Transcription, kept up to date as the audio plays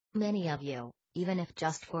Many of you, even if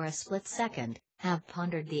just for a split second, have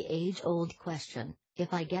pondered the age-old question: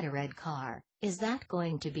 if I get a red car, is that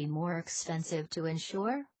going to be more expensive to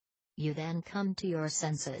insure? You then come to your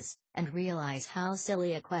senses, and realize how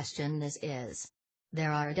silly a question this is.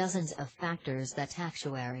 There are dozens of factors that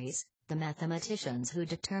actuaries, the mathematicians who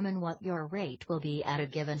determine what your rate will be at a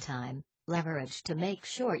given time, leverage to make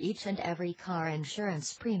sure each and every car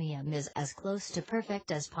insurance premium is as close to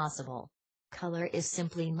perfect as possible. Color is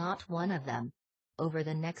simply not one of them. Over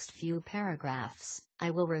the next few paragraphs,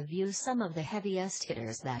 I will review some of the heaviest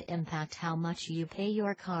hitters that impact how much you pay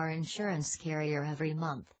your car insurance carrier every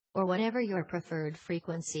month, or whatever your preferred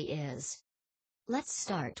frequency is. Let's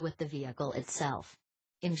start with the vehicle itself.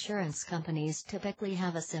 Insurance companies typically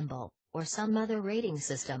have a symbol, or some other rating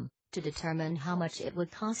system, to determine how much it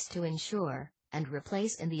would cost to insure and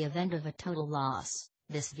replace in the event of a total loss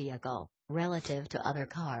this vehicle, relative to other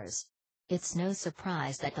cars. It's no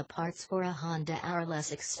surprise that the parts for a Honda are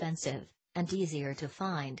less expensive, and easier to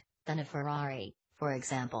find, than a Ferrari, for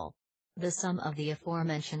example. The sum of the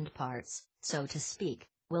aforementioned parts, so to speak,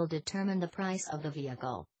 will determine the price of the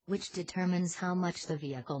vehicle, which determines how much the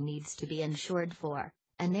vehicle needs to be insured for,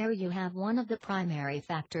 and there you have one of the primary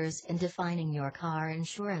factors in defining your car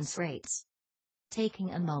insurance rates.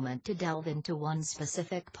 Taking a moment to delve into one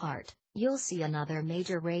specific part, you'll see another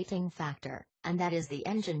major rating factor, and that is the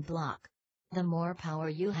engine block. The more power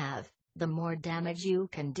you have, the more damage you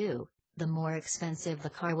can do, the more expensive the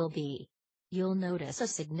car will be. You'll notice a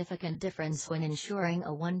significant difference when insuring a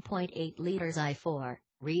 1.8 liters i4,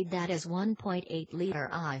 read that as 1.8 liter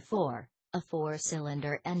i4, a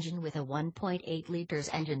 4-cylinder engine with a 1.8 liters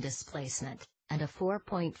engine displacement, and a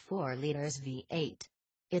 4.4 liters V8.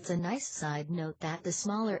 It's a nice side note that the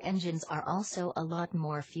smaller engines are also a lot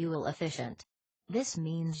more fuel efficient. This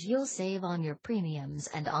means you'll save on your premiums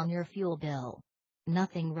and on your fuel bill.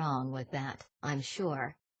 Nothing wrong with that, I'm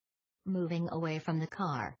sure. Moving away from the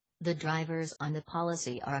car, the drivers on the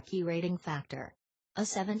policy are a key rating factor. A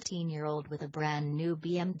 17-year-old with a brand new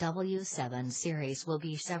BMW 7 Series will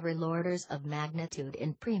be several orders of magnitude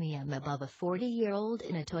in premium above a 40-year-old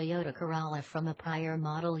in a Toyota Corolla from a prior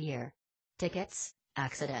model year. Tickets,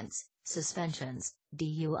 accidents, suspensions,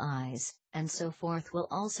 DUIs, and so forth will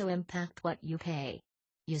also impact what you pay.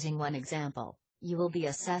 Using one example, you will be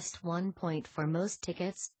assessed 1 point for most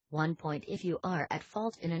tickets, 1 point if you are at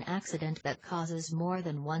fault in an accident that causes more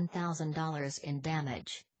than $1,000 in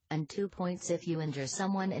damage, and 2 points if you injure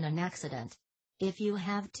someone in an accident. If you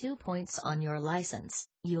have 2 points on your license,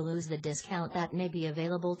 you lose the discount that may be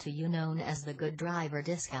available to you known as the Good Driver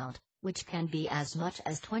discount, which can be as much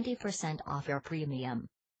as 20% off your premium.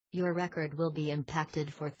 Your record will be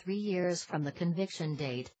impacted for 3 years from the conviction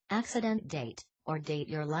date, accident date, or date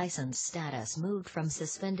your license status moved from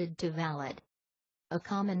suspended to valid. A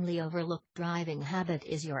commonly overlooked driving habit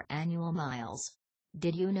is your annual miles.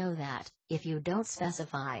 Did you know that, if you don't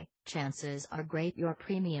specify, chances are great your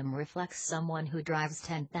premium reflects someone who drives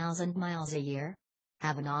 10,000 miles a year?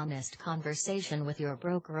 Have an honest conversation with your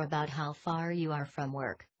broker about how far you are from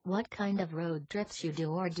work, what kind of road trips you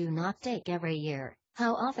do or do not take every year,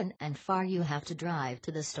 how often and far you have to drive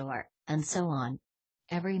to the store, and so on.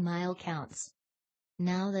 Every mile counts.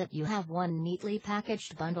 Now that you have one neatly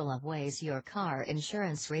packaged bundle of ways your car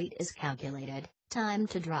insurance rate is calculated, time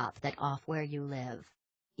to drop that off where you live.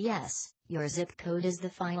 Yes, your zip code is the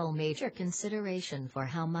final major consideration for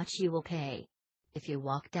how much you will pay. If you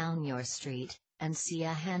walk down your street and see a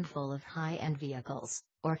handful of high-end vehicles,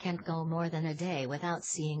 or can't go more than a day without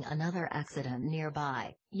seeing another accident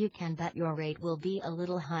nearby, you can bet your rate will be a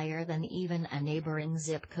little higher than even a neighboring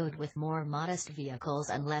zip code with more modest vehicles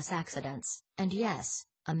and less accidents. And yes,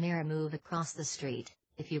 a mere move across the street,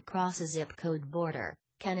 if you cross a zip code border,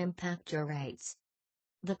 can impact your rates.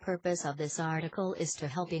 The purpose of this article is to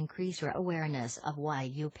help increase your awareness of why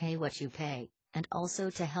you pay what you pay, and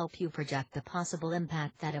also to help you project the possible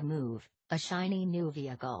impact that a move, a shiny new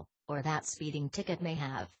vehicle, or that speeding ticket may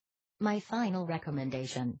have. My final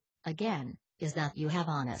recommendation, again, is that you have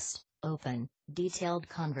honest, open, detailed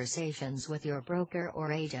conversations with your broker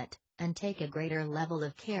or agent, and take a greater level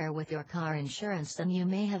of care with your car insurance than you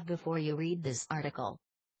may have before you read this article.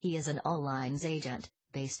 He is an All Lines agent,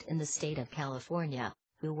 based in the state of California,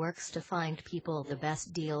 who works to find people the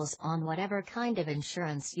best deals on whatever kind of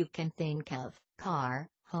insurance you can think of: car,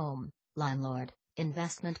 home, landlord,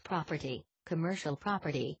 investment property, commercial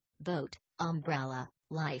property, boat, umbrella,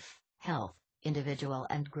 life, health, individual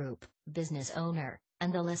and group, business owner,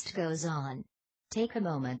 and the list goes on. Take a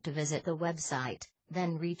moment to visit the website,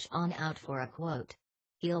 then reach on out for a quote.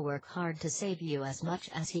 He'll work hard to save you as much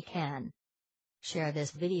as he can. Share this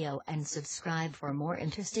video and subscribe for more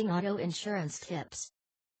interesting auto insurance tips.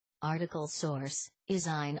 Article source,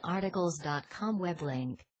 EzeinArticles.com web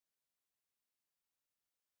link.